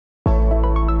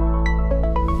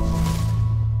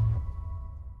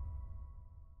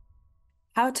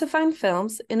How to find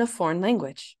films in a foreign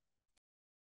language.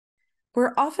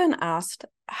 We're often asked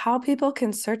how people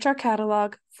can search our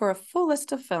catalog for a full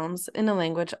list of films in a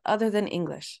language other than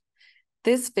English.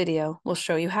 This video will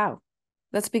show you how.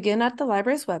 Let's begin at the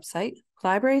library's website,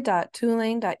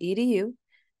 library.tulane.edu,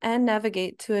 and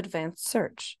navigate to Advanced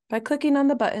Search by clicking on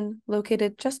the button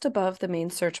located just above the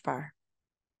main search bar.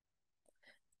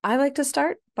 I like to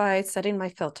start by setting my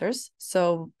filters,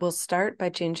 so we'll start by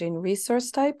changing resource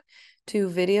type to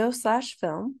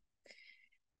video/film,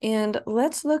 and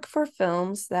let's look for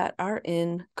films that are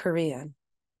in Korean.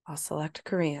 I'll select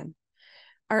Korean.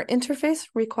 Our interface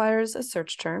requires a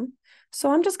search term, so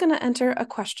I'm just going to enter a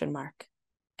question mark,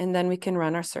 and then we can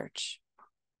run our search.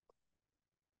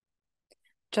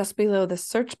 Just below the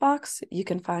search box, you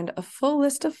can find a full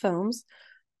list of films,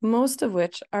 most of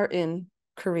which are in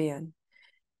Korean.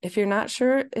 If you're not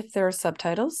sure if there are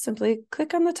subtitles, simply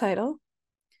click on the title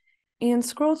and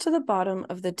scroll to the bottom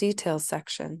of the details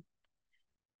section,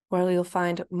 where you'll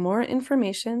find more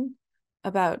information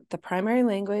about the primary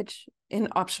language and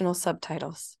optional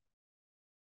subtitles.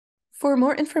 For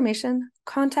more information,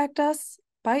 contact us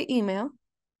by email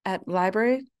at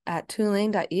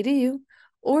library@tulane.edu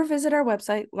or visit our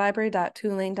website,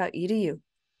 library.tulane.edu.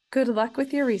 Good luck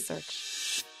with your research.